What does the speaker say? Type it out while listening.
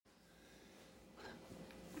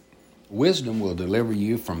Wisdom will deliver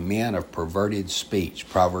you from men of perverted speech,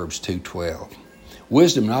 Proverbs 2:12.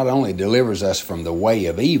 Wisdom not only delivers us from the way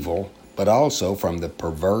of evil, but also from the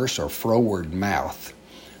perverse or froward mouth.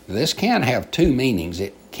 This can have two meanings.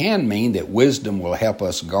 It can mean that wisdom will help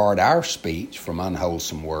us guard our speech from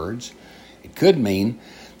unwholesome words. It could mean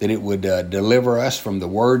that it would deliver us from the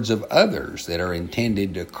words of others that are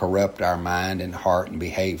intended to corrupt our mind and heart and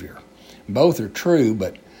behavior. Both are true,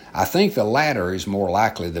 but I think the latter is more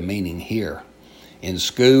likely the meaning here. In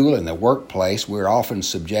school and the workplace, we're often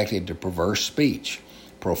subjected to perverse speech.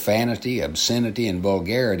 Profanity, obscenity, and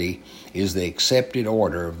vulgarity is the accepted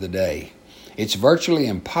order of the day. It's virtually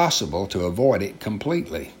impossible to avoid it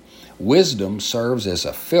completely. Wisdom serves as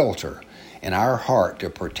a filter in our heart to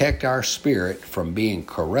protect our spirit from being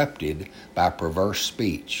corrupted by perverse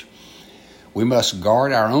speech. We must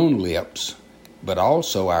guard our own lips, but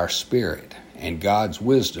also our spirit, and God's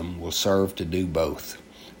wisdom will serve to do both.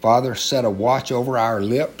 Father, set a watch over our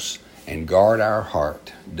lips and guard our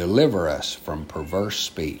heart. Deliver us from perverse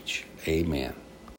speech. Amen.